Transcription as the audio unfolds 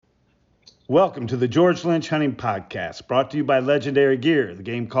Welcome to the George Lynch Hunting Podcast, brought to you by Legendary Gear, the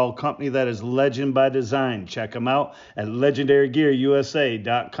game call company that is legend by design. Check them out at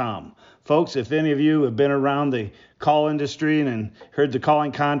legendarygearusa.com. Folks, if any of you have been around the call industry and heard the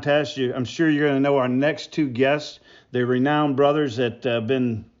calling contest, I'm sure you're going to know our next two guests. They're renowned brothers that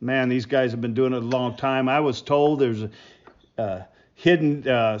these guys have been doing it a long time. I was told there's a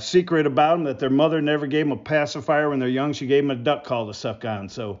hidden secret about them, that their mother never gave them a pacifier when they're young. She gave them a duck call to suck on.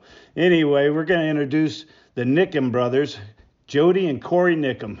 So anyway, we're going to introduce the Niccum brothers, Jody and Cory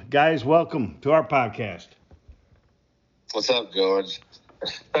Niccum. Guys, welcome to our podcast. What's up, George?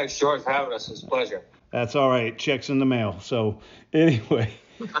 Thanks, George, for having us. It's a pleasure. That's all right. Check's in the mail. So anyway,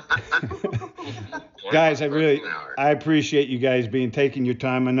 guys, I appreciate you guys taking your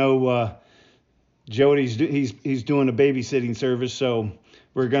time. I know Jody's he's doing a babysitting service, so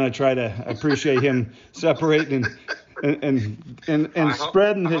we're gonna try to appreciate him separating and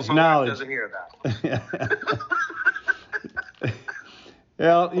spreading his knowledge. Doesn't hear that.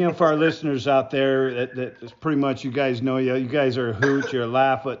 Well, for our listeners out there, that's pretty much, you guys know, you guys are a hoot, you're a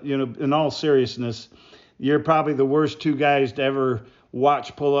laugh, but in all seriousness, you're probably the worst two guys to ever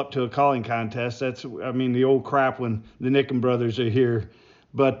watch pull up to a calling contest. The old crap when the Niccum brothers are here.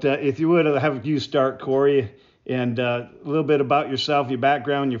 But if you would have you start, Cory, and a little bit about yourself, your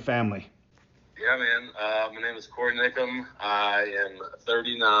background, your family. Yeah, man. My name is Cory Niccum. I am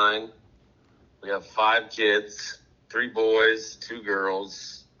 39. We have 5 kids, 3 boys, 2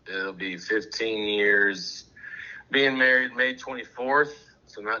 girls. It'll be 15 years being married May 24th,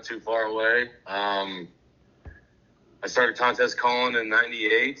 so not too far away. I started contest calling in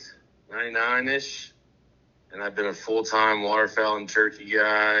 98, 99-ish. And I've been a full-time waterfowl and turkey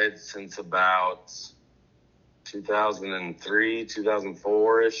guide since about 2003,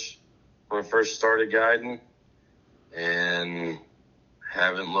 2004-ish, when I first started guiding, and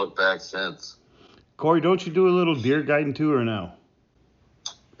haven't looked back since. Cory, don't you do a little deer guiding too, or no?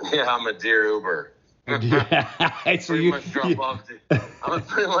 Yeah, I'm a deer Uber. I pretty much drop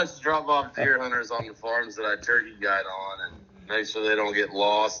off deer hunters on the farms that I turkey guide on and make sure they don't get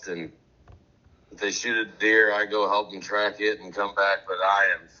lost, and if they shoot a deer, I go help them track it and come back, but I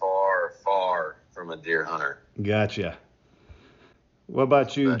am far, far from a deer hunter. Gotcha. What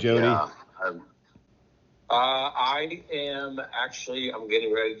about you, Jody? Yeah, I'm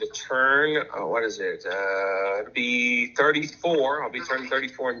getting ready to turn, it'll be 34. I'll be turning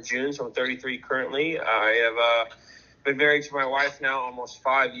 34 in June, so I'm 33 currently. I have been married to my wife now almost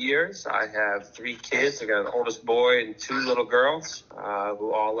 5 years. I have 3 kids. I got an oldest boy and 2 little girls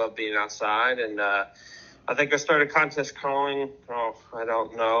who all love being outside. And I think I started contest calling, I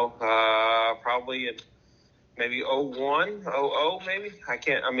don't know, probably in maybe 01, 00 maybe.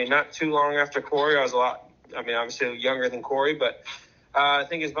 Not too long after Cory. I was obviously younger than Cory, but I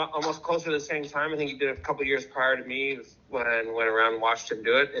think it's almost closer to the same time. I think he did a couple years prior to me when I went around and watched him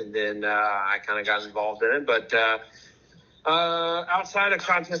do it, and then I kind of got involved in it. But outside of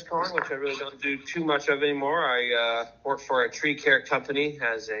contest calling, which I really don't do too much of anymore, I work for a tree care company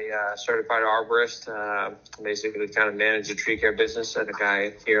as a certified arborist. Basically kind of manage a tree care business that a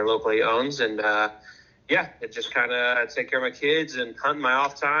guy here locally owns. And it just kind of take care of my kids and hunt in my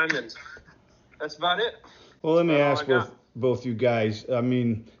off time, and that's about it. Well, let me ask both you guys.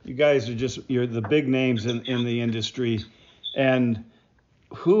 You guys are you're the big names in the industry, and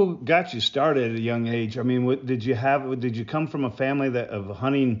who got you started at a young age? Did you come from a family of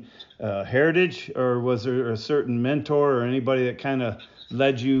hunting heritage, or was there a certain mentor or anybody that kind of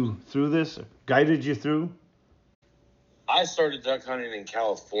led you through this, guided you through? I started duck hunting in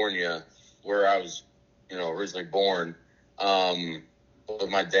California, where I was, originally born, with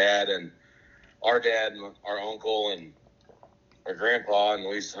my dad and our dad and our uncle and our grandpa, and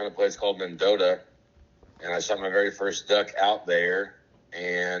we used to hunt a place called Mendota, and I shot my very first duck out there.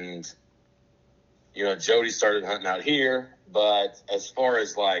 And, Jody started hunting out here, but as far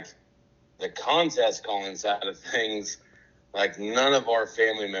as the contest calling side of things, none of our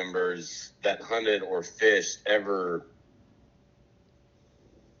family members that hunted or fished ever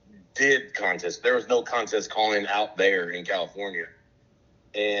did contest. There was no contest calling out there in California.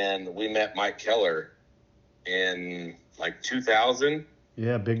 And we met Mike Keller in 2000.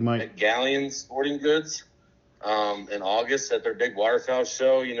 Yeah, Big Mike. At Galleon Sporting Goods. In August at their big waterfowl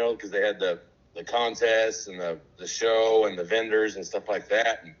show, because they had the contest and the show and the vendors and stuff like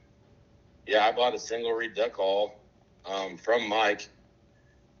that. And I bought a single reed duck call from Mike,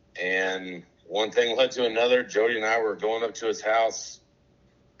 and one thing led to another. Jody and I were going up to his house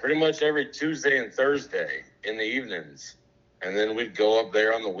pretty much every Tuesday and Thursday in the evenings, and then we'd go up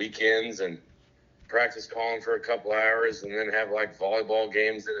there on the weekends and practice calling for a couple hours, and then have like volleyball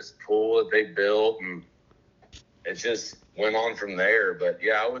games in his pool that they built, and it just went on from there. But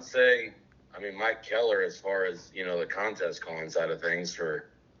yeah, I would say, I mean, Mike Keller, as far as, you know, the contest calling side of things for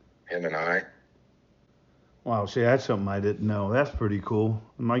him and I. Wow, see, that's something I didn't know. That's pretty cool.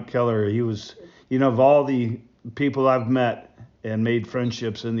 Mike Keller, he was, you know, of all the people I've met and made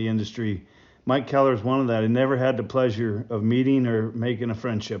friendships in the industry, Mike Keller is one of that I never had the pleasure of meeting or making a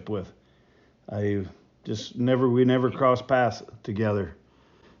friendship with. I just we never crossed paths together.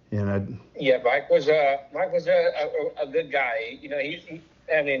 And Mike was a good guy. You know,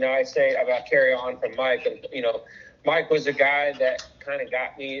 I say about carry on from Mike, and you know, Mike was a guy that kind of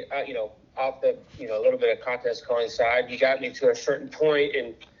got me, off the, a little bit of contest calling side. He got me to a certain point,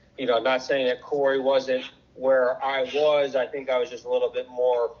 and not saying that Cory wasn't where I was. I think I was just a little bit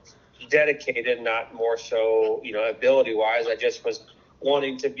more dedicated, not more so, ability wise. I just was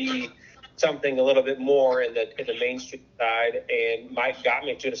wanting to be something a little bit more in the mainstream side, and Mike got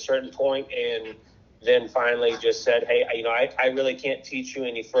me to a certain point, and then finally just said, hey, I really can't teach you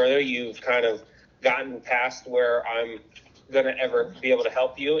any further. You've kind of gotten past where I'm going to ever be able to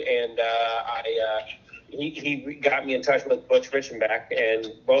help you. And he got me in touch with Butch Richenbach,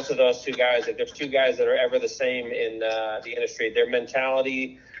 and both of those two guys, if there's two guys that are ever the same in the industry, their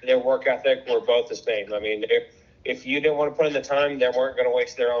mentality, their work ethic were both the same. I mean, if you didn't want to put in the time, they weren't going to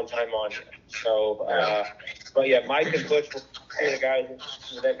waste their own time on you. So, but yeah, Mike and Butch were the guys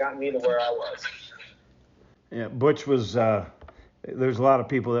that got me to where I was. Yeah, Butch was, there's a lot of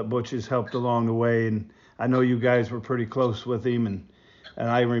people that Butch has helped along the way, and I know you guys were pretty close with him, and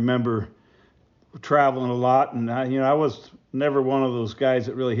I remember traveling a lot, and I was never one of those guys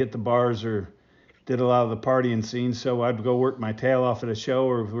that really hit the bars or did a lot of the partying scene, so I'd go work my tail off at a show,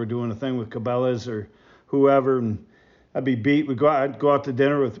 or if we're doing a thing with Cabela's or whoever, and I'd be beat. I'd go out to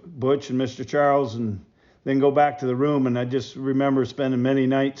dinner with Butch and Mr. Charles, and then go back to the room, and I just remember spending many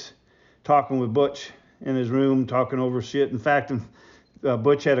nights talking with Butch in his room, talking over shit. In fact,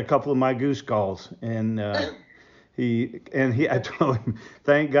 Butch had a couple of my goose calls, and I told him,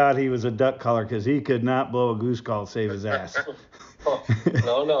 thank God he was a duck caller, because he could not blow a goose call to save his ass.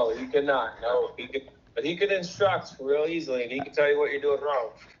 No, he could not. No, he could. But he could instruct real easily, and he could tell you what you're doing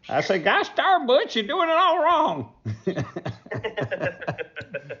wrong. I said, gosh darn, Butch, you're doing it all wrong.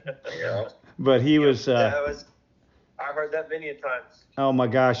 Yeah. But he was... I've heard that many a times. Oh, my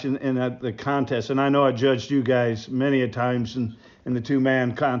gosh, in the contest. And I know I judged you guys many a times in the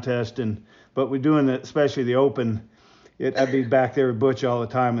two-man contest. But we're doing it, especially the Open. I'd be back there with Butch all the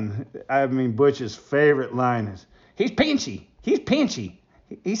time. And, I mean, Butch's favorite line is, he's pinchy. He's pinchy.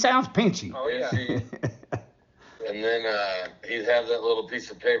 He sounds pinchy. Oh, yeah. And then he'd have that little piece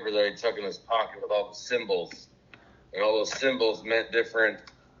of paper that he took in his pocket with all the symbols. And all those symbols meant different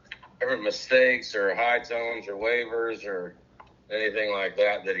mistakes or high tones or waivers or anything like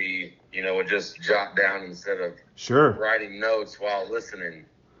that he, would just jot down instead of writing notes while listening.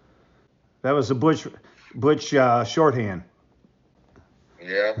 That was a Butch shorthand.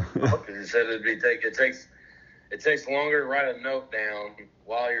 Yeah, because he said it takes longer to write a note down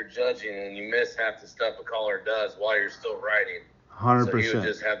while you're judging, and you miss half the stuff a caller does while you're still writing. 100%. So he would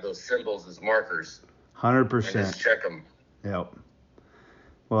just have those symbols as markers. 100%. And just check them. Yep.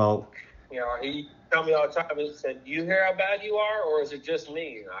 Well. He tell me all the time. He said, "Do you hear how bad you are, or is it just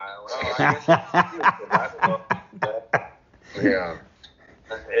me?" Yeah.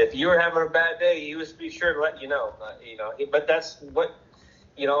 If you were having a bad day, he would be sure to let you know. But that's what.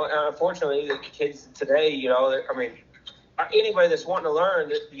 Unfortunately, the kids today, anybody that's wanting to learn,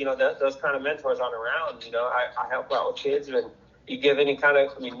 those kind of mentors aren't around. I help out with kids, and you give any kind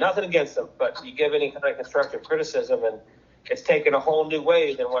of, nothing against them, but you give any kind of constructive criticism, and it's taken a whole new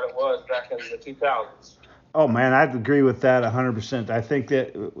way than what it was back in the 2000s. Oh, man, I'd agree with that 100%. I think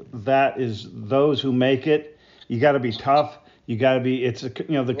that is those who make it. You got to be tough. You got to be,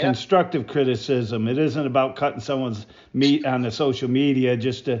 constructive criticism. It isn't about cutting someone's meat on the social media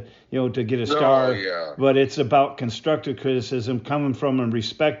just to get a star. Yeah. But it's about constructive criticism coming from a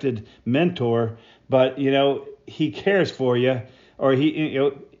respected mentor. But, he cares for you, or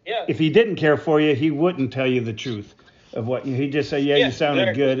if he didn't care for you, he wouldn't tell you the truth of what he'd just say, you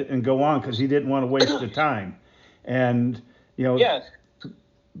sounded good, and go on, because he didn't want to waste the time. And,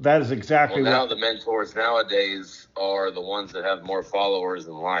 that is exactly now the mentors nowadays are the ones that have more followers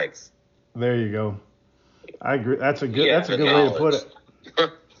and likes. There you go. I agree. That's a good way to put it.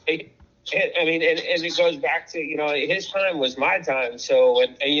 And it goes back to, his time was my time. So,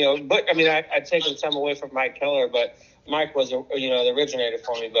 I'd taken some away from Mike Keller, but Mike was, the originator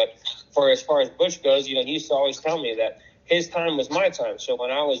for me. But as far as Butch goes, he used to always tell me that his time was my time. So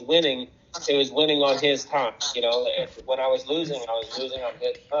when I was winning, it was winning on his time. When I was losing on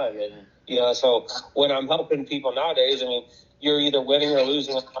his time. And, so when I'm helping people nowadays, I mean, you're either winning or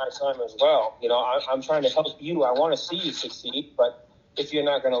losing on my time as well. I'm trying to help you. I want to see you succeed, but if you're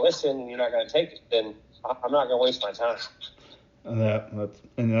not going to listen and you're not going to take it, then I'm not going to waste my time.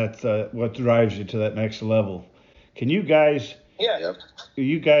 That's what drives you to that next level. Can you guys? Yeah. Yep. Do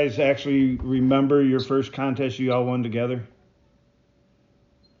you guys actually remember your first contest you all won together?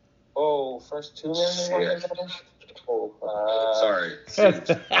 Oh, first 2 minutes. Sorry.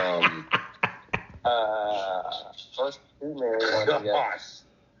 First 2 minutes. Gosh.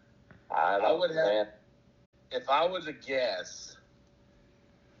 I would have. If I was a guess,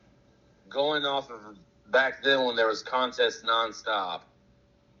 going off of back then when there was contests nonstop,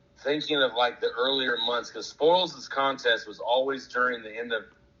 thinking of like the earlier months, because Spoils' contest was always during the end of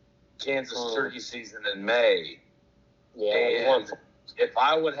Kansas turkey season in May. Yeah. And if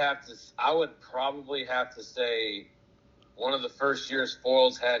I would probably have to say one of the first years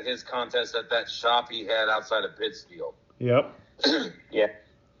Spoils had his contest at that shop he had outside of Pittsfield. Yep. Yeah.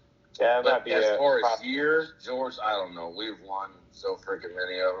 Yeah, but as far as year, George, I don't know. We've won so freaking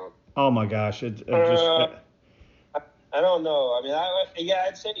many of them. Oh my gosh! It just. I don't know. I mean,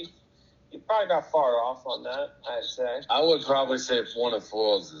 I'd say you probably got far off on that. I'd say. I would probably say if one of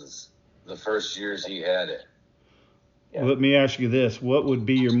Foyle's is the first years he had it. Yeah. Let me ask you this: what would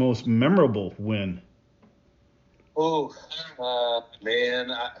be your most memorable win? Ooh,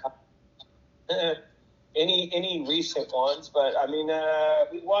 man. Any recent ones, but I mean,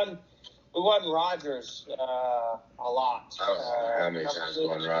 we won Rogers a lot. How many times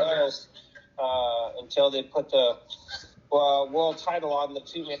won Rogers? Until they put the world title on the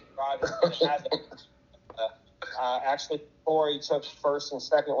 2-man Rogers. Actually, Cory took first and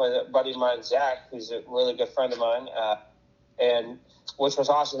second with a buddy of mine, Zach, who's a really good friend of mine, and which was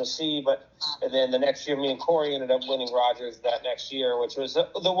awesome to see. And then the next year, me and Cory ended up winning Rogers that next year, which was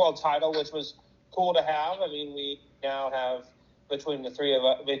the world title, which was cool to have. I mean, we now have between the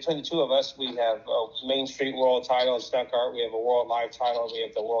two of us, we have a Main Street world title in Stuttgart. We have a world live title. And we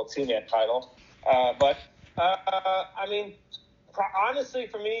have the world 2-man title. I mean, honestly,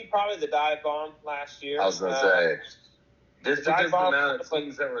 for me, probably the dive bomb last year. I was going to say, just because the amount of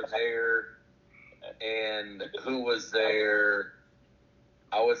teams that were there and who was there,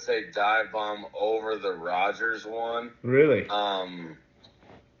 I would say dive bomb over the Rogers one. Really?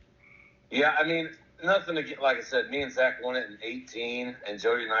 Yeah, I mean, nothing to get, like I said, me and Zach won it in 18, and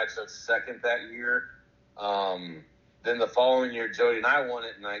Jody and I took second that year. Then the following year, Jody and I won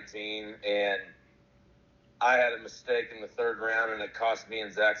it in 19, and I had a mistake in the third round, and it cost me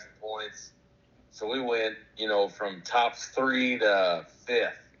and Zach some points. So we went, from top 3 to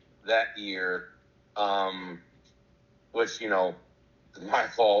 5th that year, which, my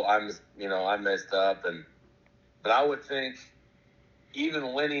fault. I messed up, but I would think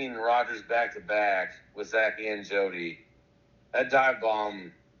even winning Rogers back-to-back with Zach and Jody, that dive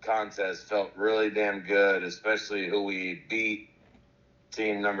bomb contest felt really damn good, especially who we beat,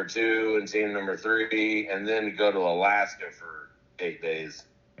 team number 2 and team number 3, and then to go to Alaska for 8 days.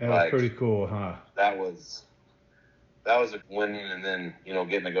 That was pretty cool, huh? That was a winning, and then,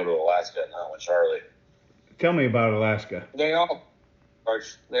 getting to go to Alaska now with Charlie. Tell me about Alaska. They all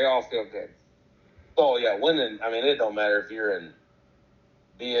feel good. Oh, yeah, winning, I mean, it don't matter if you're in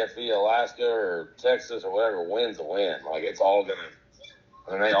BFE, Alaska, or Texas, or whatever, win's a win. Like, it's all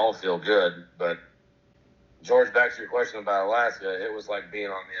they all feel good. But, George, back to your question about Alaska, it was like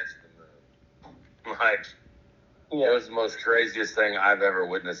being on the edge of the moon. Like, It was the most craziest thing I've ever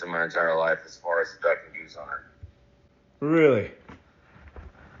witnessed in my entire life as far as duck and goose hunting. Really?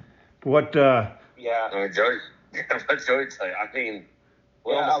 What, Yeah. I mean, Jody, let Jody tell you. I mean,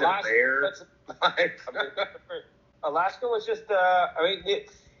 we almost hit a bear. Alaska was just,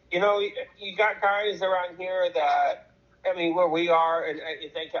 you got guys around here that, where we are, and I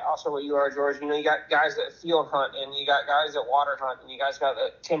think also where you are, George, you got guys that field hunt, and you got guys that water hunt, and you guys got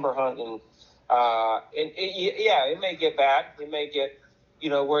that timber hunt, and it may get bad. It may get,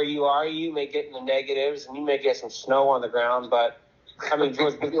 where you are, you may get in the negatives, and you may get some snow on the ground, but,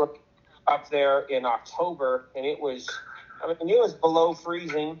 George, we were up there in October, and it was below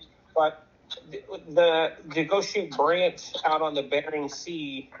freezing, but to go shoot brant out on the Bering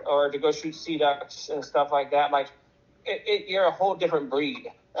Sea or to go shoot sea ducks and stuff like that, like you're a whole different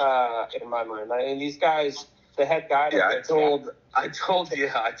breed in my mind. I mean, these guys, the head guy. Yeah, I told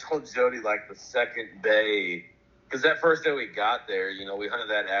Jody like the second day, because that first day we got there, we hunted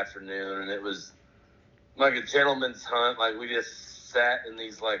that afternoon, and it was like a gentleman's hunt. Like we just sat in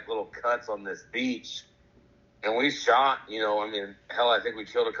these like little cuts on this beach. And we shot, hell, I think we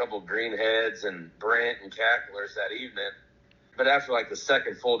killed a couple of greenheads and brant and cacklers that evening. But after like the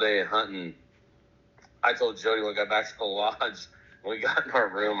second full day of hunting, I told Jody when we got back to the lodge, when we got in our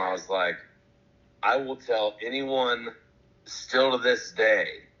room, I was like, I will tell anyone still to this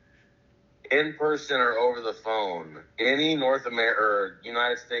day, in person or over the phone, any North America or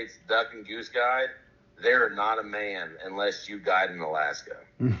United States duck and goose guide, they're not a man unless you guide in Alaska.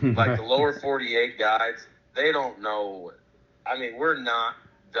 Like the lower 48 guides, they don't know. I mean, we're not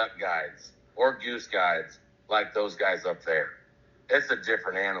duck guides or goose guides like those guys up there. It's a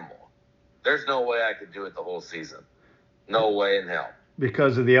different animal. There's no way I could do it the whole season. No way in hell.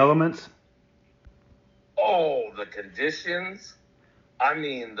 Because of the elements? Oh, the conditions. I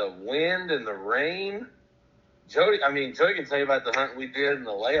mean, the wind and the rain. Jody can tell you about the hunt we did in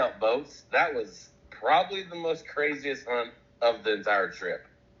the layout boats. That was probably the most craziest hunt of the entire trip.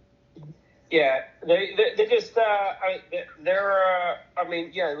 Yeah, they just, the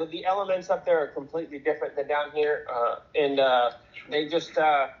elements up there are completely different than down here. They just,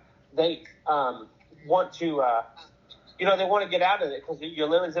 want to, they want to get out of it because you're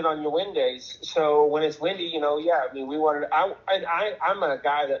limited on your wind days. So when it's windy, I'm a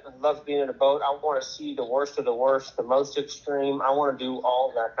guy that loves being in a boat. I want to see the worst of the worst, the most extreme. I want to do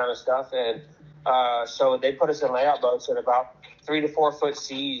all that kind of stuff. And so they put us in layout boats at about 3 to 4 foot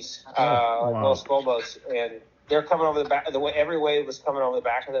seas, like little skull boats. And they're coming over the back. Every wave was coming over the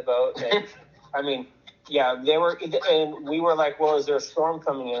back of the boat. And, they were, and we were like, well, is there a storm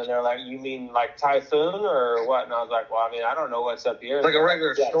coming in? And they're like, you mean like typhoon or what? And I was like, well, I don't know what's up here. Like a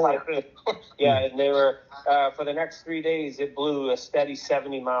regular storm. And they were, for the next 3 days, it blew a steady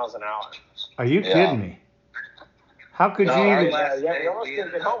 70 miles an hour. Are you kidding me? How could you even? We almost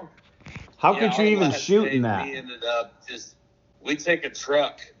didn't get home. How could you even shoot in that? We ended up we took a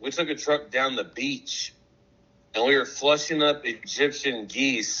truck down the beach, and we were flushing up Egyptian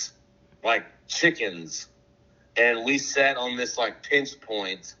geese like chickens, and we sat on this like pinch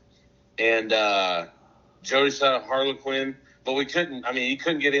point, and Jody shot a harlequin, but you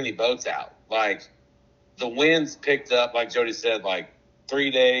couldn't get any boats out. Like the winds picked up, like Jody said, like 3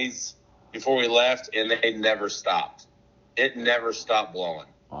 days before we left, and they never stopped. It never stopped blowing.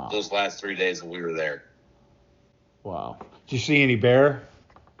 Wow. Those last 3 days that we were there. Wow. Did you see any bear?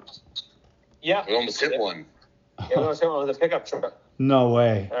 Yeah. We almost hit one. We almost hit one with a pickup truck. No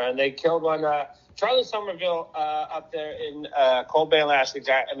way. And they killed one. Charlie Somerville up there in Cold Bay, Alaska.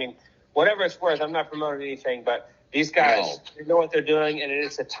 Whatever it's worth, I'm not promoting anything, but these guys, they know what they're doing, and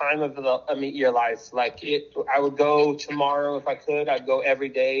it's a time of your life. I would go tomorrow if I could. I'd go every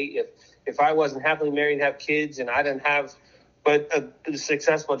day. If I wasn't happily married and have kids and I didn't have a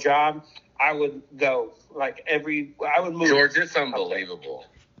successful job, I would go. I would move. George, it's unbelievable.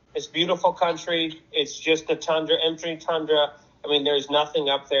 It's beautiful country. It's just a tundra, empty tundra. There's nothing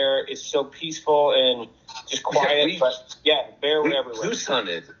up there. It's so peaceful and just quiet. Bear we everywhere.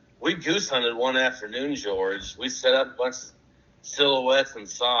 We goose hunted one afternoon, George. We set up a bunch of silhouettes and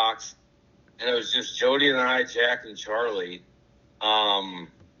socks, and it was just Jody and I, Jack and Charlie.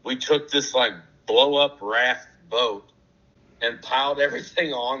 We took this blow-up raft boat and piled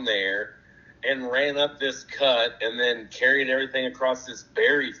everything on there and ran up this cut and then carried everything across this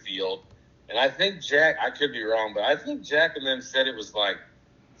berry field. And I think Jack, I could be wrong, but I think Jack and them said it was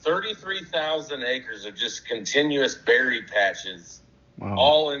 33,000 acres of just continuous berry patches,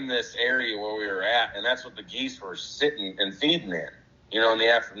 all in this area where we were at. And that's what the geese were sitting and feeding in, in the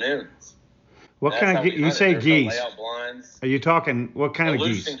afternoons. What kind of geese? You say geese. Layout blinds. Are you talking, what kind of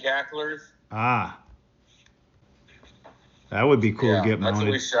geese? Aleutian cacklers. Ah. That would be cool to get mounted. That's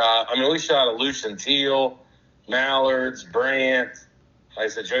what we shot. We shot Aleutian teal, mallards, brant. Like I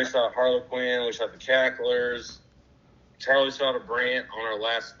said, Joey shot a harlequin. We shot the cacklers. Charlie shot a brant on our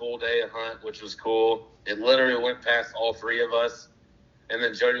last full day of hunt, which was cool. It literally went past all three of us. And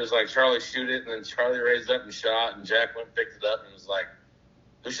then Jody was like, Charlie, shoot it. And then Charlie raised up and shot. And Jack went and picked it up and was like,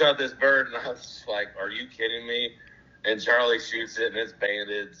 who shot this bird? And I was like, are you kidding me? And Charlie shoots it, and it's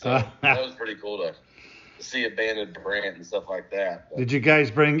banded. So that was pretty cool to see a banded brant and stuff like that. But did you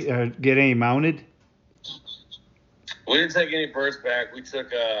guys get any mounted? we didn't take any birds back. We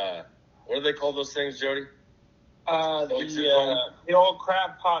took, what do they call those things, Jody? The old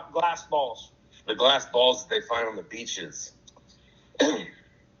crab pot glass balls. The glass balls that they find on the beaches.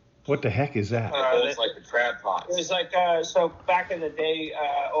 What the heck is that? It's like the crab pots. It was so back in the day,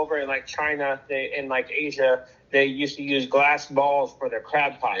 over in China, in Asia, they used to use glass balls for their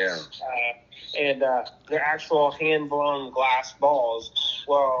crab pots. Yeah. They're actual hand-blown glass balls.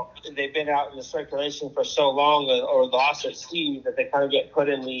 Well, they've been out in the circulation for so long or lost at sea that they kind of get put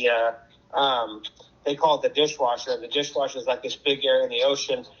in the they call it the dishwasher. And the dishwasher is like this big area in the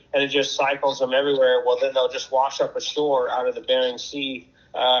ocean, and it just cycles them everywhere. Well, then they'll just wash up ashore out of the Bering Sea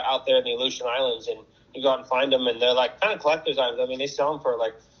out there in the Aleutian Islands, and you go out and find them, and they're like kind of collector's items. I mean, they sell them for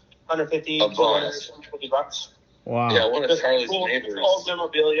like 150, 250 bucks. Wow. Yeah, one of Just Charlie's cool, neighbors. old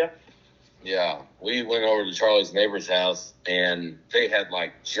memorabilia. Yeah, we went over to Charlie's neighbor's house, and they had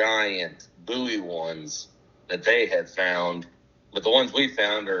like giant buoy ones that they had found. But the ones we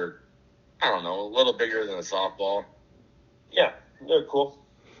found are, I don't know, a little bigger than a softball. Yeah, they're cool.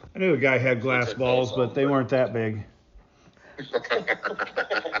 I knew a guy had glass balls, but they weren't that big.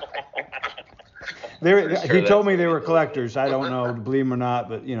 He told me they were collectors. I don't know, believe him or not,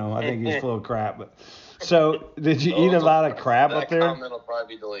 but I think he's full of crap. But so, did you eat a lot of crab up there? That comment will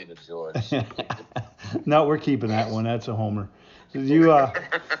probably be deleted, George. No, we're keeping that one. That's a homer. Did you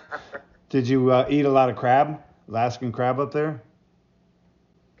eat a lot of crab, Alaskan crab up there?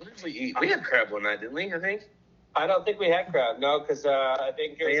 What did we eat? We had crab one night, didn't we? I think. I don't think we had crab. No, because I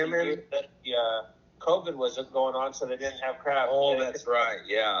think it was the Salmon? year that COVID was going on, so they didn't have crab. Oh, that's right.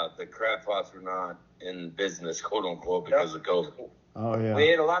 Yeah, the crab pots were not in business, quote unquote, because of COVID. Oh yeah. We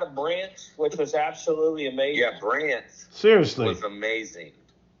ate a lot of Brant, which was absolutely amazing. Yeah, Brant. Seriously. Was amazing.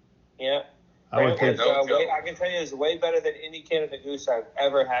 Yeah. I would Brant take. was, I can tell you, it's way better than any Canada goose I've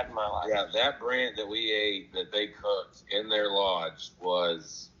ever had in my life. Yeah, that Brant that we ate that they cooked in their lodge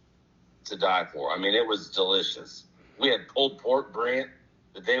was to die for. I mean, it was delicious. We had pulled pork Brant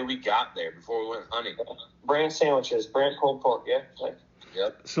the day we got there before we went hunting. Brant sandwiches, Brant pulled pork. Yeah.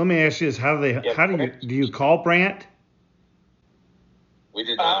 Yep. So let me ask you this: how do you call Brant? We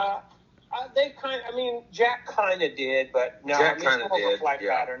did not. They Jack kind of did, but no, Jack it's kinda more of a did, flat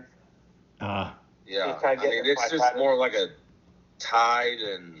yeah. pattern. Yeah. You kinda get the It's just pattern. more like a tide,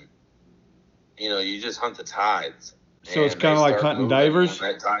 and you just hunt the tides. So it's And kind of they like start hunting moving divers?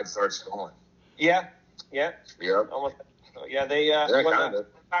 when that tide starts going. Yeah. Yep. Almost. Yeah, they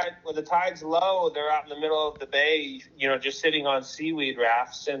when the tide's low, they're out in the middle of the bay, just sitting on seaweed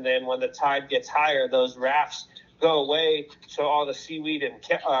rafts, and then when the tide gets higher, those rafts go away, so all the seaweed and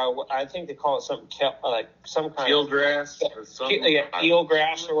I think they call it something like some kind Eel of grass or something. eel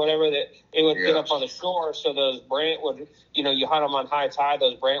grass or whatever, that it would get up on the shore. So those Brant would, you hunt them on high tide.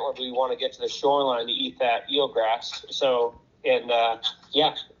 Those Brant would want to get to the shoreline to eat that eel grass. So and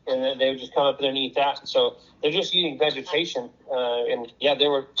then they would just come up there and eat that. So they're just eating vegetation, and they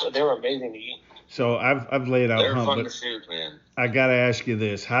were amazing to eat. So I've laid out They're hunt, fun but to shoot, man. I gotta ask you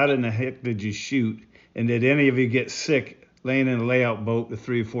this: how in the heck did you shoot? And did any of you get sick laying in a layout boat with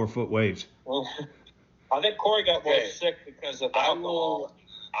 3 or 4 foot waves? Well, I think Cory got more sick because of alcohol.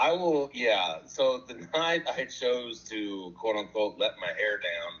 I will, yeah. So the night I chose to, quote unquote, let my hair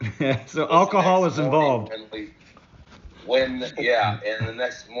down. So alcohol was involved. And the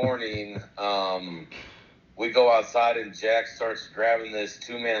next morning, we go outside and Jack starts grabbing this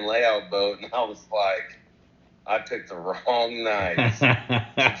 2-man layout boat, and I was like, I picked the wrong night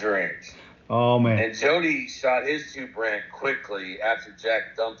to drink. Oh, man. And Jody shot his 2 Brant quickly after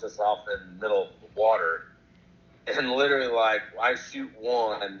Jack dumped us off in the middle of the water. And literally, I shoot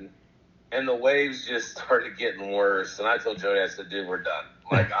one, and the waves just started getting worse. And I told Jody, I said, dude, we're done.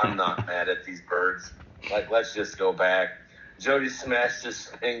 I'm not mad at these birds. Let's just go back. Jody smashed his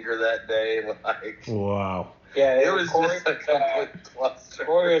finger that day. Wow. Yeah, it was just a complete cluster.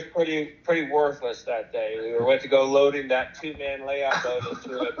 Cory was pretty worthless that day. We went to go loading that 2-man layout boat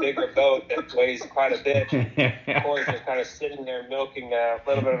into a bigger boat that weighs quite a bit. Cory's just kind of sitting there milking a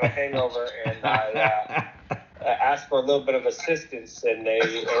little bit of a hangover, and I asked for a little bit of assistance, and they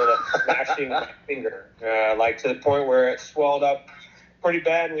ended up smashing my finger, to the point where it swelled up pretty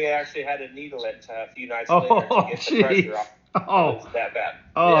bad, and we actually had to needle it a few nights later to get the pressure off. Oh, it was that bad.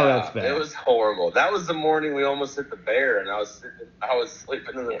 Oh, that's bad. It was horrible. That was the morning we almost hit the bear, and I was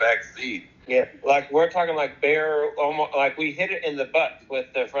sleeping in the back seat. Yeah, we're talking bear, almost we hit it in the butt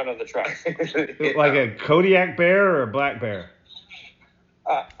with the front of the truck. Like a Kodiak bear or a black bear?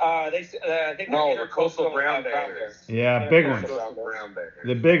 I think the coastal brown bears. Yeah, big ones. Brown bears.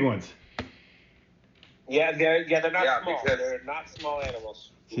 The big ones. Yeah, they're not small. Because They're not small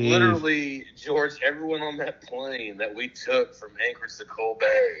animals. Jeez. Literally, George, everyone on that plane that we took from Anchorage to Coal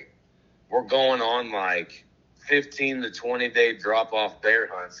Bay, we're going on 15 to 20 day drop off bear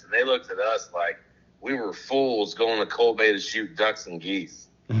hunts, and they looked at us like we were fools going to Coal Bay to shoot ducks and geese.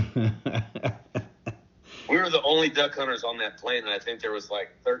 We were the only duck hunters on that plane, and I think there was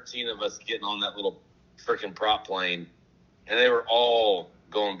 13 of us getting on that little freaking prop plane, and they were all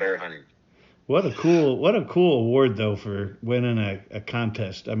going bear hunting. What a cool award though for winning a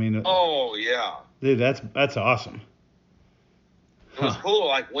contest. I mean. Oh yeah. Dude, that's awesome. It was cool,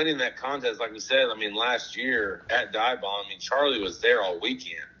 like, winning that contest. Like we said, I mean, last year at Dive Bomb, I mean, Charlie was there all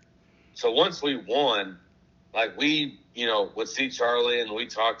weekend. So once we won, like, we, you know, would see Charlie and we'd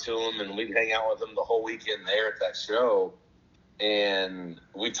talk to him and we'd hang out with him the whole weekend there at that show. And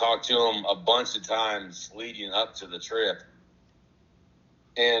we talked to him a bunch of times leading up to the trip.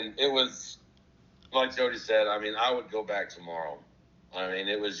 And it was, like Jody said, I mean, I would go back tomorrow. I mean,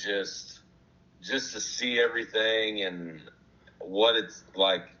 it was just to see everything and what it's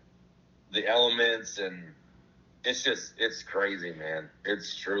like, the elements, and it's crazy, man.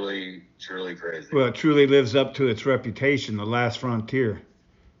 It's truly, truly crazy. Well, it truly lives up to its reputation, the last frontier.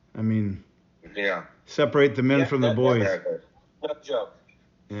 I mean, yeah. Separate the men from the boys. No joke.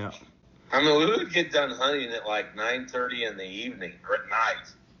 Yeah. I mean, we would get done hunting at like 9:30 in the evening or at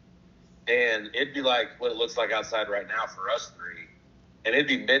night. And it'd be like what it looks like outside right now for us three. And it'd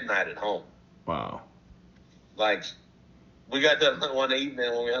be midnight at home. Wow. Like, we got done one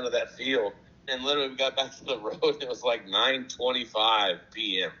evening when we hunted that field, and literally we got back to the road, and it was like 9:25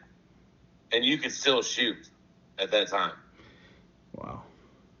 p.m. And you could still shoot at that time. Wow.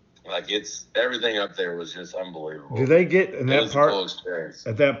 Like, it's everything up there was just unbelievable. Do they get in that part? Cool experience.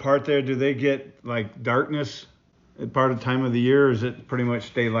 At that part there, do they get like darkness at part of the time of the year, or is it pretty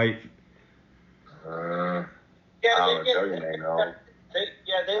much daylight? Yeah,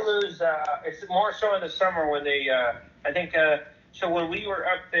 they lose. It's more so in the summer when they. I think. So when we were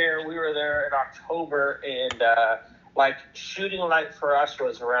up there, we were there in October, and like shooting light for us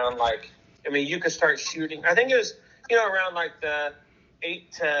was around like. I mean, you could start shooting. I think it was around like the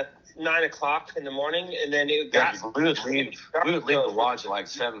 8 to 9 o'clock in the morning, and then it got. We would leave the lodge at like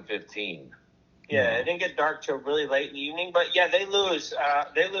 7:15. Yeah, it didn't get dark till really late in the evening, but yeah, they lose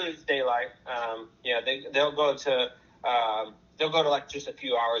daylight. They'll go to like just a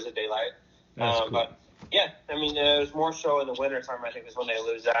few hours of daylight. Cool. But yeah, I mean, it was more so in the wintertime, I think, is when they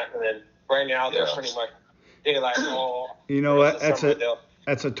lose that, and then right now they're pretty much daylight all. You know what? That's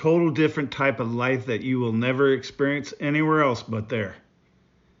a total different type of life that you will never experience anywhere else but there.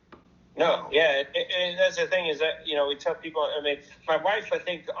 No, yeah, and that's the thing is that we tell people. I mean, my wife, I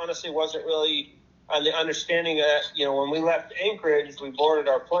think, honestly, wasn't really on the understanding that when we left Anchorage, we boarded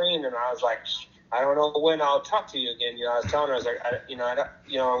our plane, and I was like, I don't know when I'll talk to you again. I was telling her, I was like, I'm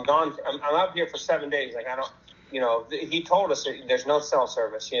gone. I'm out here for 7 days. Like, I don't, he told us that there's no cell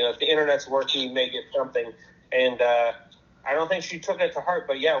service. If the internet's working, you may get something, and I don't think she took it to heart.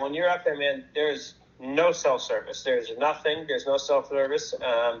 But yeah, when you're out there, man, there's no cell service. There's nothing. There's no cell service.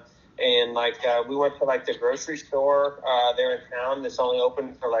 And like we went to like the grocery store there in town that's only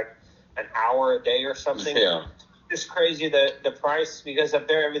open for like an hour a day or something. Yeah. Just crazy the price, because up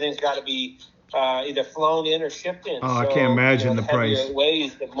there everything's got to be either flown in or shipped in. Oh, so, I can't imagine the price. The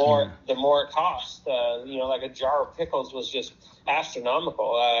ways, the more it costs. Like a jar of pickles was just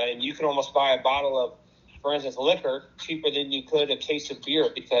astronomical, and you can almost buy a bottle of, for instance, liquor cheaper than you could a case of beer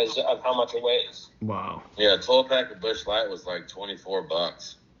because of how much it weighs. Wow. Yeah, a 12-pack of Busch Light was like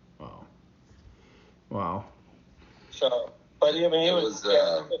 $24. Wow. So, but I mean, it's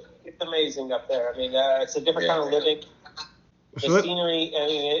amazing up there. I mean, it's a different kind of living. The scenery, I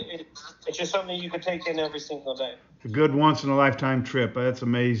mean, it's just something you could take in every single day. A good once-in-a-lifetime trip. That's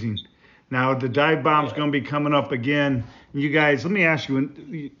amazing. Now, the dive bomb's going to be coming up again. You guys, let me ask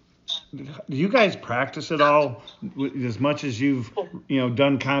you, do you guys practice at all as much as you've,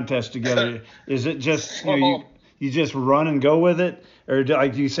 done contests together? Is it just, you just run and go with it? Or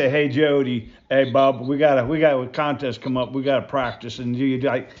do you say, hey, Jody, hey, Bob, we got a contest come up. We got to practice. And you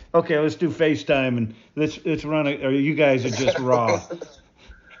like, okay, let's do FaceTime and let's run it. Or you guys are just raw?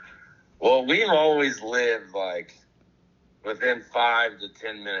 Well, we've always lived like within 5 to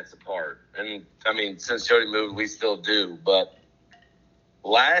 10 minutes apart. And, I mean, since Jody moved, we still do. But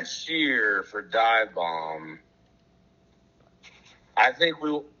last year for Dive Bomb, I think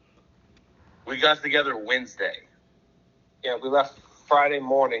we got together Wednesday. Yeah, we left Friday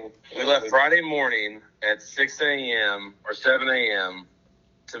morning. We left Friday morning at 6 a.m. or 7 a.m.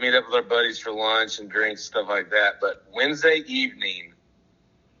 to meet up with our buddies for lunch and drinks, stuff like that. But Wednesday evening,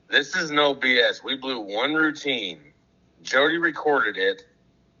 this is no BS. We blew one routine. Jody recorded it.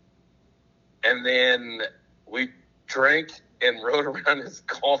 And then we drank and rode around his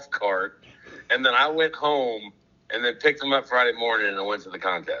golf cart. And then I went home and then picked him up Friday morning and I went to the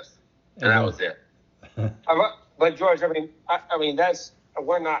contest. And that was it. But George, I mean, that's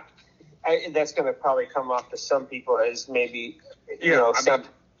going to probably come off to some people as maybe, arrogant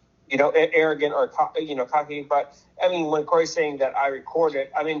or cocky. But I mean, when Cory's saying that I recorded,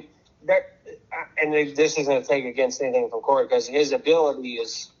 I mean that, and this isn't to take against anything from Cory because his ability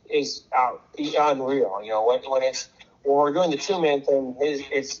is unreal. when we're doing the 2-man thing,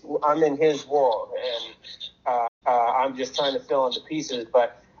 I'm in his world, and I'm just trying to fill in the pieces.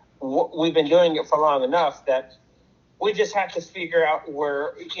 But we've been doing it for long enough that we just have to figure out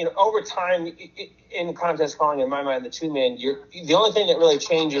where, over time in contest calling, in my mind, the 2-man, the only thing that really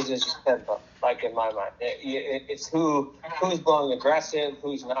changes is your tempo. Like in my mind, it's who's blowing aggressive,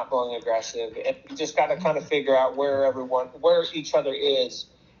 who's not blowing aggressive, and you just got to kind of figure out where each other is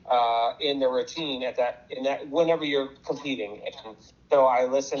in the routine in that whenever you're competing. And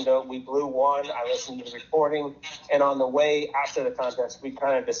so we blew one. I listened to the recording, and on the way after the contest, we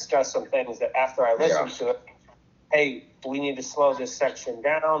kind of discussed some things that after I listened to it. Hey, we need to slow this section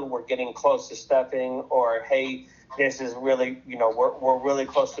down. We're getting close to stepping, or hey, this is really, we're really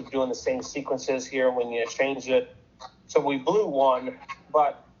close to doing the same sequences here. We need to change it. So we blew one,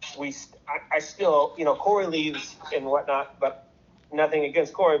 but I still, Cory leaves and whatnot, but nothing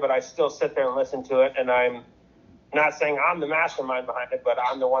against Cory, but I still sit there and listen to it. And I'm not saying I'm the mastermind behind it, but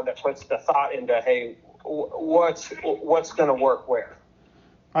I'm the one that puts the thought into, hey, what's going to work where.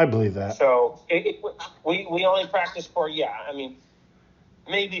 I believe that. So we only practice for,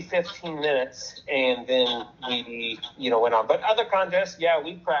 maybe 15 minutes, and then we, went on. But other contests,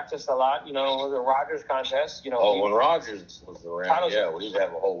 we practiced a lot. The Rogers contest, when Rogers was around, we'd have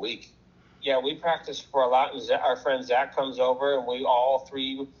a whole week. Yeah, we practiced for a lot, and our friend Zach comes over, and we all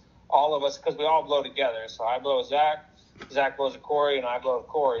of us, because we all blow together. So I blow Zach blows a Cory, and I blow a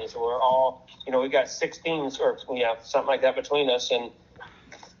Cory. So we're all, we got 16s or something like that between us, and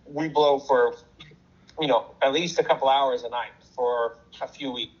we blow for, at least a couple hours a night for a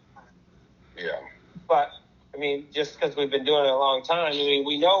few weeks. Yeah. But, just because we've been doing it a long time,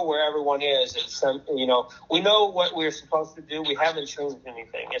 we know where everyone is. It's, we know what we're supposed to do. We haven't changed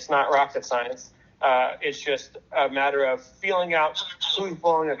anything. It's not rocket science. It's just a matter of feeling out who's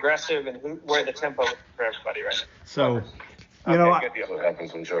blowing aggressive and where the tempo is for everybody right now. So, that's what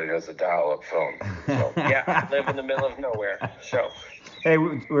happens when Jody has a dial-up phone. So. Yeah, I live in the middle of nowhere. So. Hey,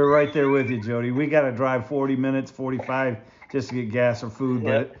 we're right there with you, Jody. We got to drive 40 minutes, 45 just to get gas or food.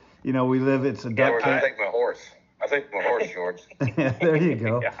 But, we live, it's a duck camp. I think my horse, George. There you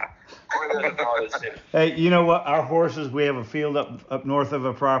go. Yeah. Hey, you know what? Our horses, we have a field up north of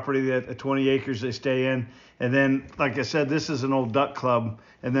a property that 20 acres they stay in. And then, like I said, this is an old duck club.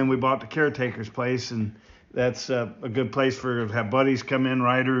 And then we bought the caretaker's place, and that's a good place for have buddies come in,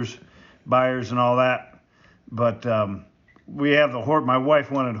 riders, buyers, and all that. But we have the horse. My wife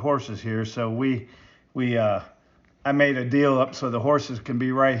wanted horses here, so I made a deal up so the horses can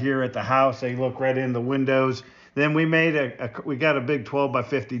be right here at the house. They look right in the windows. Then we made we got a big 12 by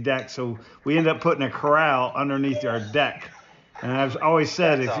 50 deck, so we ended up putting a corral underneath our deck. And I've always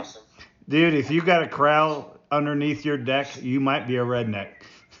said, if you got a corral underneath your deck, you might be a redneck.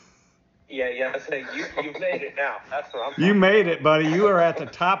 Yeah. So you've made it now. That's what I'm saying. You made it, buddy. You are at the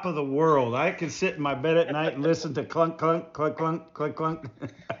top of the world. I can sit in my bed at night and listen to clunk, clunk, clunk, clunk, clunk, clunk.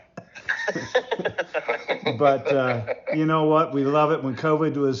 But you know what? We love it. When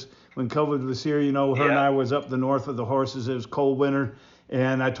COVID was here, her and I was up the north of the horses. It was cold winter,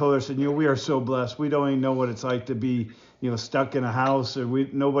 and I told her, I said, we are so blessed. We don't even know what it's like to be, stuck in a house, or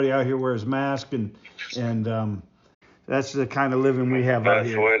nobody out here wears masks, and that's the kind of living we have out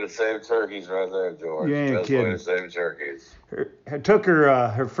here. Best way to save turkeys right there, George. You ain't kidding. Best way to save turkeys. Took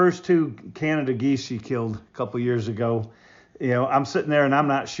her first 2 Canada geese she killed a couple years ago. I'm sitting there and I'm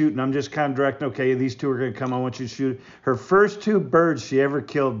not shooting. I'm just kind of directing, okay, these 2 are going to come. I want you to shoot. Her first 2 birds she ever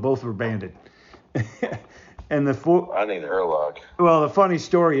killed, both were banded. And I need her luck. Well, the funny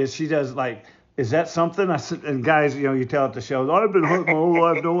story is she does is that something? I said, and guys, you tell at the show, I've been hunting my whole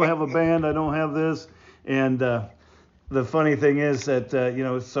life. I don't have a band. I don't have this. And the funny thing is that,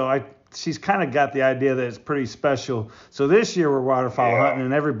 she's kind of got the idea that it's pretty special. So this year we're waterfowl hunting,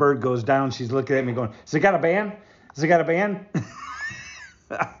 and every bird goes down. She's looking at me going, has it got a band? Has it got a band?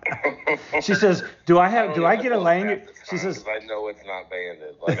 She says, do I get a lanyard? She says, I know it's not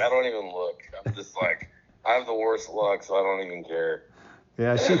banded. I don't even look. I'm just I have the worst luck, so I don't even care.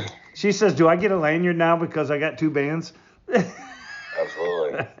 Yeah, she says, do I get a lanyard now because I got 2 bands?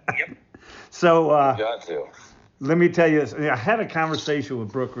 Absolutely. Yep. So you got to. Let me tell you this. I had a conversation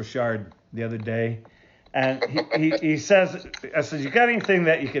with Brooke Richard the other day, and he says, I said, you got anything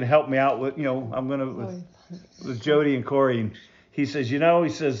that you can help me out with? I'm gonna with Jody and Cory, and he says,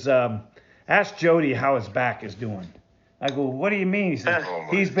 ask Jody how his back is doing. I go, what do you mean? He said,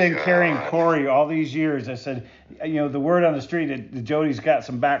 he's been carrying Cory all these years. I said, the word on the street that Jody's got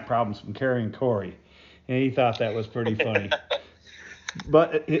some back problems from carrying Cory, and he thought that was pretty funny.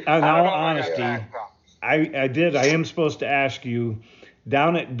 But in all honesty, I am supposed to ask you,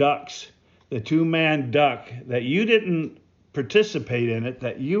 down at Ducks, the two-man duck, that you didn't participate in it,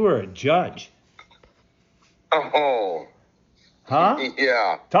 that you were a judge. Oh. Huh?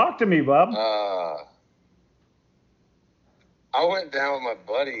 Yeah. Talk to me, bub. I went down with my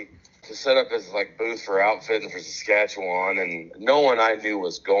buddy to set up his like booth for outfitting for Saskatchewan, and no one I knew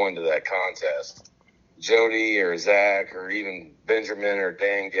was going to that contest. Jody or Zach or even Benjamin or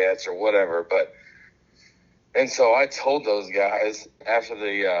Dan Getz or whatever. And so I told those guys after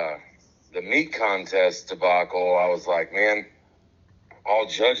the meat contest debacle, I was like, man, I'll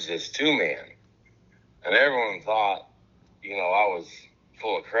judge this two-man. And everyone thought, I was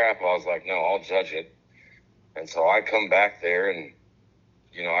full of crap. I was like, no, I'll judge it. And so I come back there and,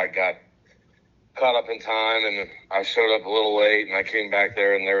 I got caught up in time and I showed up a little late and I came back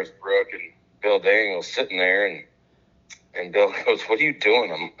there and there was Brooke and Bill Daniels sitting there and Bill goes, what are you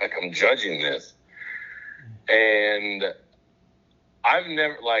doing? I'm judging this. And I've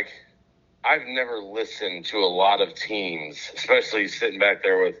never listened to a lot of teams, especially sitting back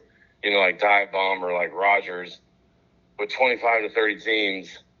there with, like Dive Bomb or like Rogers with 25 to 30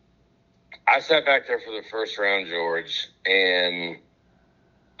 teams. I sat back there for the first round, George, and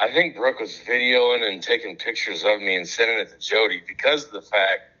I think Brooke was videoing and taking pictures of me and sending it to Jody because of the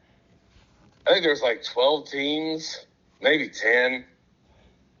fact, I think there's like 12 teams, maybe 10.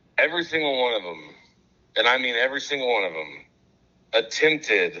 Every single one of them, and I mean every single one of them,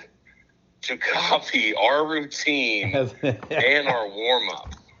 attempted to copy our routine and our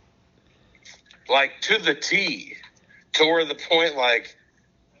warm-up. Like, to the T. To where the point, like,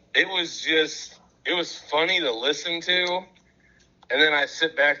 it was funny to listen to. And then I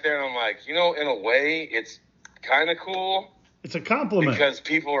sit back there and I'm like, in a way, it's kind of cool. It's a compliment. Because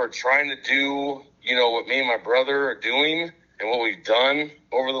people are trying to do, what me and my brother are doing and what we've done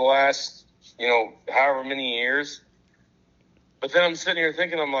over the last, however many years. But then I'm sitting here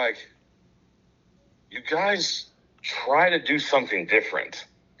thinking, I'm like, you guys try to do something different.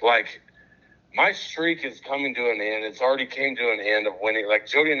 Like, my streak is coming to an end. It's already came to an end of winning. Like,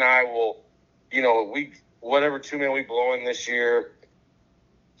 Jody and I will, whatever two-man we blow in this year,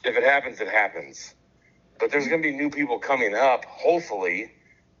 if it happens, it happens. But there's going to be new people coming up, hopefully,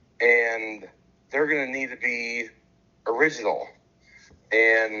 and they're going to need to be original.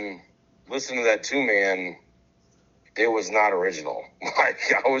 And listen to that two-man, it was not original. Like,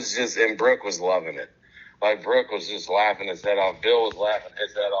 and Brooke was loving it. Like, Brooke was just laughing his head off. Bill was laughing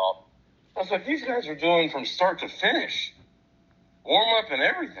his head off. I was like, these guys are doing from start to finish. Warm up and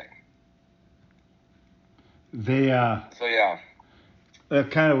everything. So, yeah. That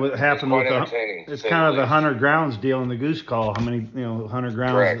kind of what happened with it's kind of the 100 grounds deal in the goose call. How many, 100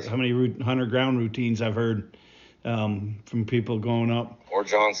 grounds, correct. How many 100 ground routines I've heard from people going up. Or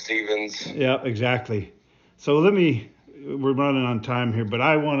John Stevens. Yeah, exactly. So we're running on time here, but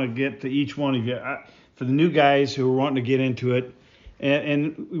I want to get to each one of you. For the new guys who are wanting to get into it,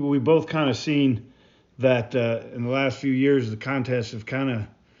 and we both kind of seen that in the last few years, the contests have kind of,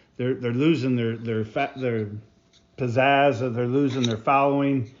 they're losing their pizzazz, they're losing their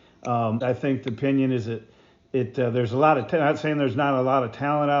following. I think the opinion is that there's a lot of, not saying there's not a lot of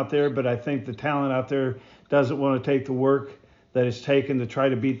talent out there, but I think the talent out there doesn't want to take the work that it's taken to try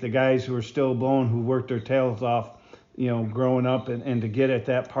to beat the guys who are still blowing, who worked their tails off, growing up and to get at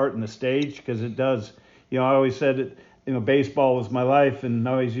that part in the stage, because it does. I always said that, baseball was my life, and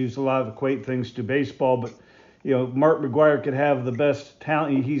I always used a lot of equate things to baseball, but Mark McGwire could have the best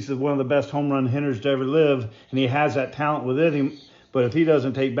talent. He's one of the best home run hitters to ever live, and he has that talent within him. But if he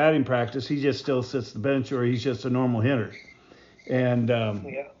doesn't take batting practice, he just still sits the bench, or he's just a normal hitter. And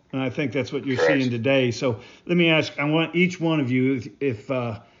I think that's what you're seeing today. So let me ask, I want each one of you, if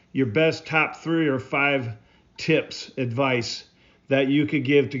your best top 3 or 5 tips, advice that you could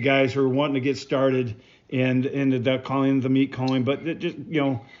give to guys who are wanting to get started and in the duck calling, the meat calling, but just,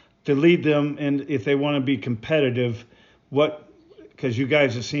 to lead them, and if they want to be competitive, because you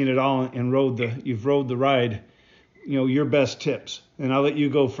guys have seen it all and you've rode the ride, your best tips. And I'll let you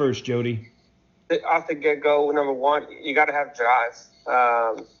go first, Jody. Off the get-go, number one, you got to have drive.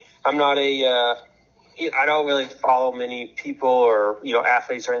 I'm not I don't really follow many people or,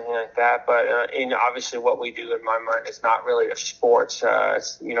 athletes or anything like that, but obviously what we do in my mind is not really a sport.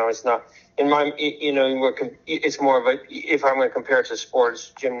 It's not in my, it's more of a, if I'm going to compare it to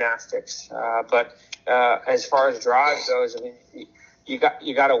sports, gymnastics. But as far as drive goes, I mean, you got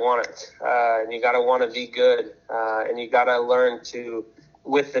to want it, and you got to want to be good, and you got to learn to,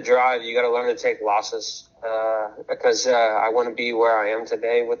 with the drive, you got to learn to take losses, because I want to be where I am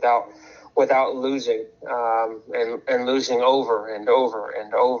today without without losing, and losing over and over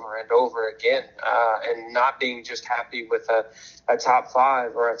and over and over again, and not being just happy with a top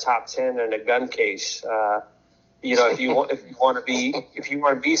 5 or a top 10 in a gun case. If you want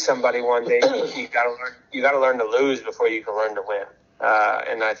to be somebody one day, you got to learn to lose before you can learn to win.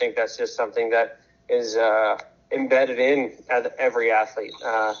 And I think that's just something that is embedded in every athlete.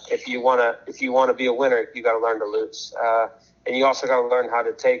 If you want to be a winner, you got to learn to lose. And you also got to learn how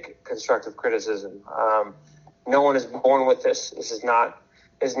to take constructive criticism. No one is born with this. This is not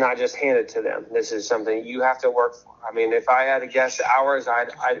just handed to them. This is something you have to work for. I mean, if I had to guess hours,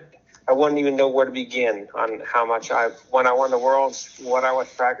 I wouldn't even know where to begin on how much when I won the Worlds, what I was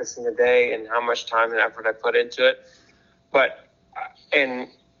practicing a day and how much time and effort I put into it. And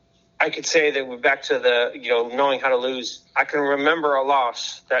I could say that we're back to the, knowing how to lose. I can remember a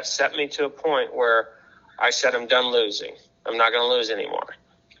loss that set me to a point where I said, I'm done losing. I'm not going to lose anymore.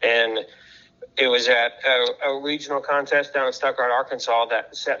 And it was at a regional contest down in Stuttgart, Arkansas,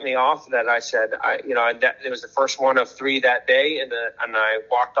 that set me off. That I said, it was the first one of 3 that day, and I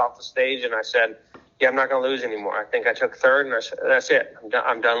walked off the stage and I said, yeah, I'm not going to lose anymore. I think I took 3rd, and I said, that's it.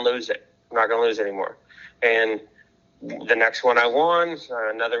 I'm done losing. I'm not going to lose anymore. And the next one I won,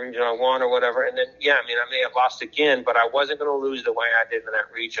 another region I won or whatever. And then, I may have lost again, but I wasn't going to lose the way I did in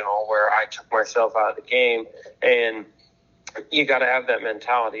that regional where I took myself out of the game. And you got to have that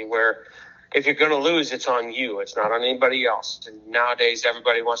mentality where if you're going to lose, it's on you. It's not on anybody else. And nowadays,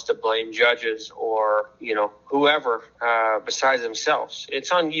 everybody wants to blame judges or, whoever besides themselves.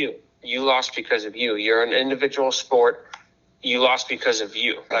 It's on you. You lost because of you. You're an individual sport. You lost because of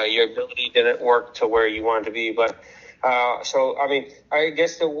you. Your ability didn't work to where you wanted to be. But I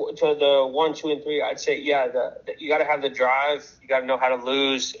guess to the 1, 2, and 3, I'd say, you got to have the drive. You got to know how to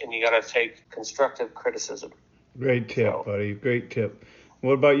lose, and you got to take constructive criticism. Great tip, buddy. Great tip.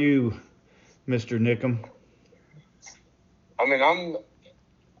 What about you, Mr. Niccum? I mean, I'm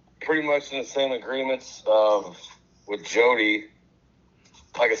pretty much in the same agreements with Jody.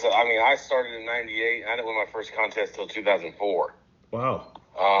 Like I said, I started in '98. I didn't win my first contest till 2004. Wow.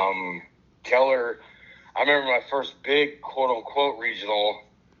 Keller, I remember my first big quote-unquote regional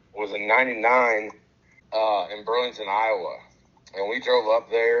was in '99 in Burlington, Iowa. And we drove up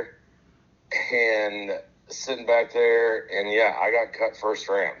there and sitting back there, and I got cut first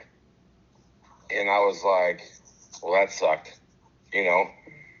round. And I was like, well, that sucked,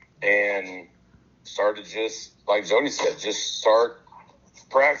 and started just, like Jody said, just start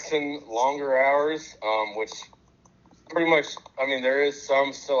practicing longer hours, which pretty much, there is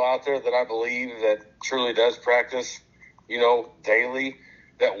some still out there that I believe that truly does practice, daily,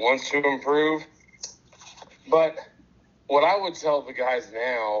 that wants to improve. But what I would tell the guys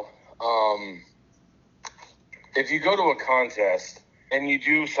now, if you go to a contest and you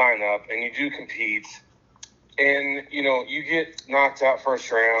do sign up and you do compete and, you get knocked out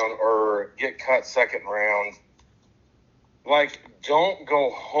first round or get cut second round, don't go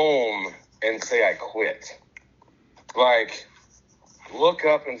home and say I quit. Look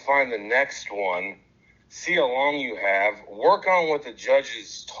up and find the next one, see how long you have, work on what the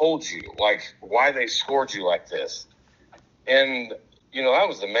judges told you, why they scored you like this. And that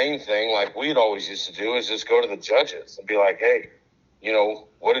was the main thing, we'd always used to do, is just go to the judges and be like, hey,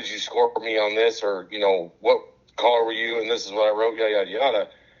 what did you score for me on this? Or, what caller were you? And this is what I wrote, yada, yada, yada.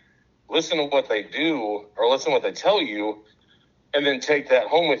 Listen to what they do or listen to what they tell you and then take that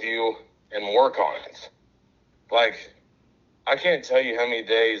home with you and work on it. I can't tell you how many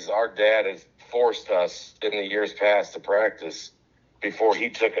days our dad has forced us in the years past to practice before he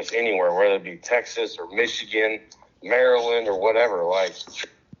took us anywhere, whether it be Texas or Michigan, Maryland or whatever.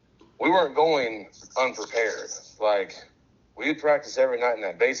 We weren't going unprepared. We would practice every night in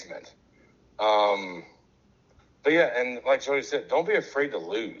that basement. But and like Jody said, don't be afraid to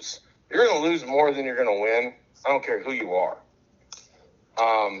lose. You're going to lose more than you're going to win. I don't care who you are.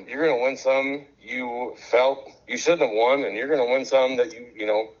 You're going to win some you felt you shouldn't have won, and you're going to win some that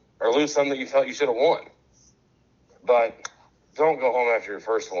or lose some that you felt you should have won. But don't go home after your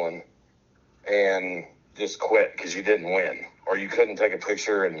first one and just quit because you didn't win or you couldn't take a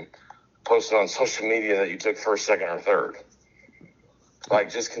picture and post it on social media that you took first, second, or third.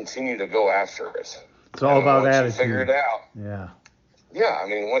 Just continue to go after it. It's all about attitude. Once you figure it out. Yeah. Yeah,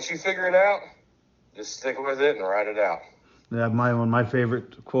 once you figure it out, just stick with it and ride it out. Yeah, one of my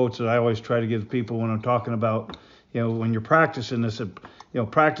favorite quotes that I always try to give people when I'm talking about, when you're practicing this,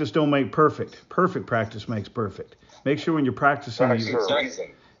 practice don't make perfect. Perfect practice makes perfect. Make sure when you're practicing, with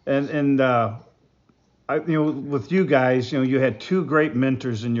you guys, you had 2 great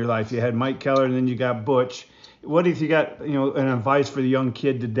mentors in your life. You had Mike Keller, and then you got Butch. what if you got, an advice for the young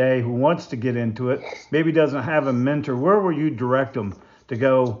kid today who wants to get into it, maybe doesn't have a mentor? Where will you direct them to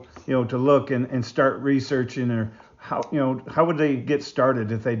go, to look and start researching, or how would they get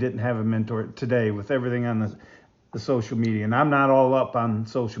started if they didn't have a mentor today with everything on the social media? And I'm not all up on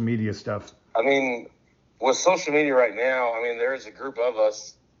social media stuff. I mean, with social media right now, I mean, there's a group of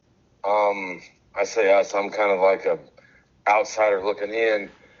us. I say us, I'm kind of like a outsider looking in,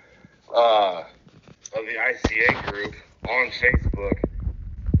 of the ICA group on Facebook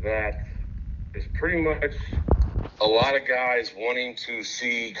that is pretty much a lot of guys wanting to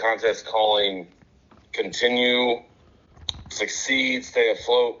see contest calling continue, succeed, stay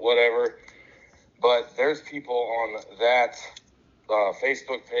afloat, whatever. But there's people on that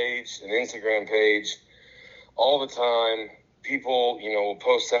Facebook page and Instagram page all the time. People,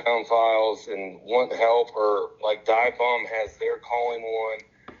 post sound files and want help, or like Dive Bomb has their calling one,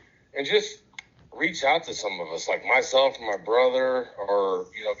 and just reach out to some of us, like myself and my brother, or,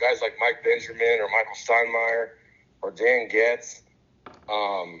 guys like Mike Benjamin or Michael Steinmeier or Dan Getz.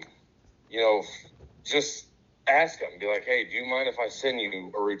 Just ask them, be like, hey, do you mind if I send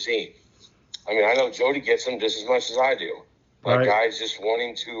you a routine? I mean, I know Jody gets them just as much as I do. Like, right. Guys just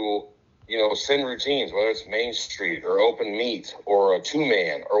wanting to, send routines, whether it's Main Street or open meet or a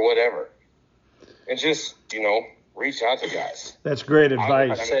 2-man or whatever. And just, reach out to guys. That's great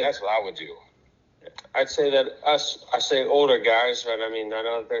advice. I mean, that's what I would do. I'd say that I say older guys, but I mean, I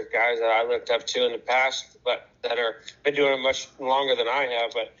know there's guys that I looked up to in the past, but that are been doing it much longer than I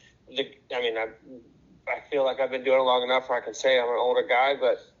have. But I feel like I've been doing it long enough where I can say I'm an older guy,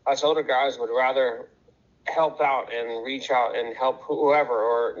 but us older guys would rather help out and reach out and help whoever,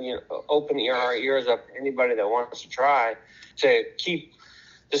 or open our ears up to anybody that wants to try to keep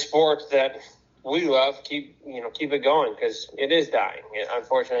the sport that we love, keep it going, because it is dying.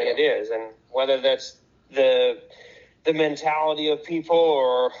 Unfortunately, it is. And whether that's the mentality of people,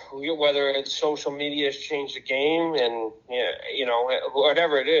 or whether it's social media has changed the game, and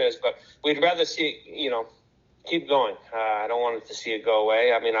whatever it is, but we'd rather see it, keep going. I don't want to see it go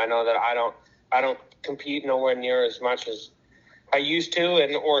away. I mean, I know that I don't compete nowhere near as much as I used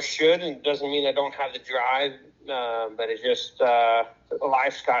to or should, and it doesn't mean I don't have the drive, but it's just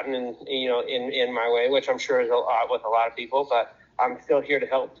life's gotten in my way, which I'm sure is a lot with a lot of people. But I'm still here to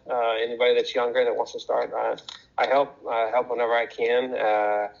help anybody that's younger that wants to start. I help whenever I can.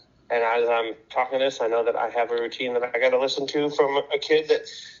 And as I'm talking this, I know that I have a routine that I got to listen to from a kid that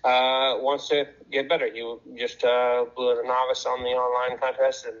wants to get better. You just blew a novice on the online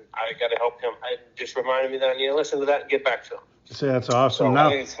contest, and I got to help him. It just reminded me that I need to listen to that and get back to him. So that's awesome. So I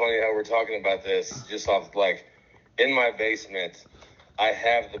think it's funny how we're talking about this just off, like, in my basement, I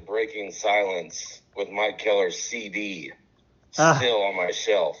have the Breaking Silence with Mike Keller's CD still on my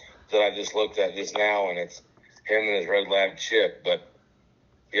shelf that I just looked at just now, and it's him and his Red Lab Chip. But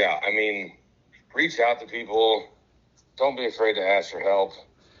yeah, I mean, reach out to people. Don't be afraid to ask for help.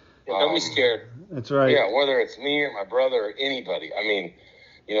 Don't be scared. That's right. Yeah, whether it's me or my brother or anybody. I mean,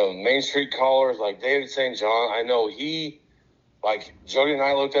 Main Street callers like David St. John, I know Jody and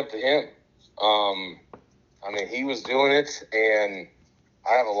I looked up to him. I mean, he was doing it, and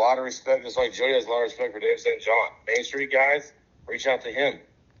I have a lot of respect, just like Jody has a lot of respect for David St. John. Main Street guys, reach out to him.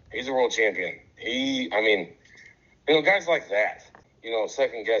 He's a world champion. Guys like that.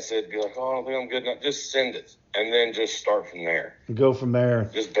 Second guess it, be like, oh, I don't think I'm good enough. Just send it, and then just start from there. Go from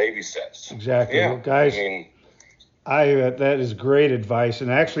there. Just baby steps. Exactly. Yeah. Well, guys, that is great advice. And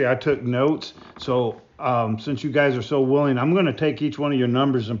actually, I took notes. So since you guys are so willing, I'm going to take each one of your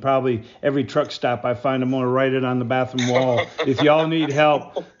numbers, and probably every truck stop I find, I'm going to write it on the bathroom wall. If y'all need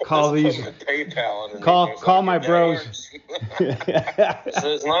help, call these. Call my bros.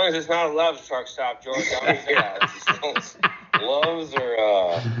 So as long as it's not a Love's truck stop, George. Lowe's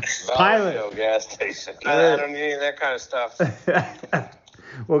or Pilot gas station. I don't need any of that kind of stuff.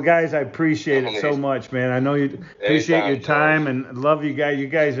 Well, guys, I appreciate it so much, man. I know you appreciate your time, and love you guys. You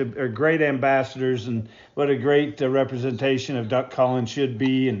guys are great ambassadors, and what a great representation of duck calling should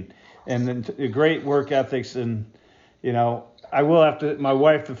be, and the great work ethics. And I will have to. My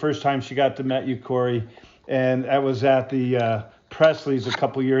wife, the first time she got to meet you, Cory, and that was at the Presley's a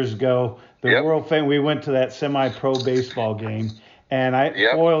couple years ago. The world fame. We went to that semi-pro baseball game, and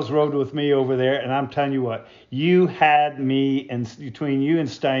Boyles rode with me over there, and I'm telling you what, you had me, and between you and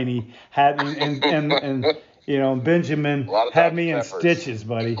Steiny, had me, and Benjamin had me in stitches,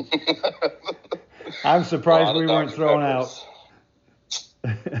 buddy. I'm surprised we weren't thrown out.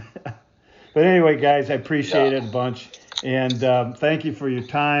 But anyway, guys, I appreciate it a bunch, and thank you for your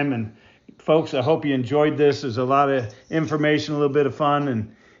time. And folks, I hope you enjoyed this. There's a lot of information, a little bit of fun,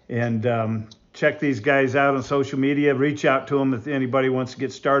 and check these guys out on social media. Reach out to them if anybody wants to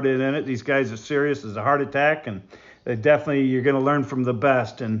get started in it. These guys are serious as a heart attack, and you're going to learn from the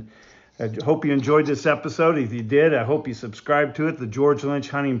best. And I hope you enjoyed this episode. If you did, I hope you subscribe to it, the George Lynch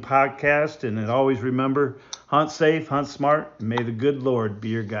Hunting Podcast. And always remember, hunt safe, hunt smart, and may the good Lord be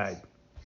your guide.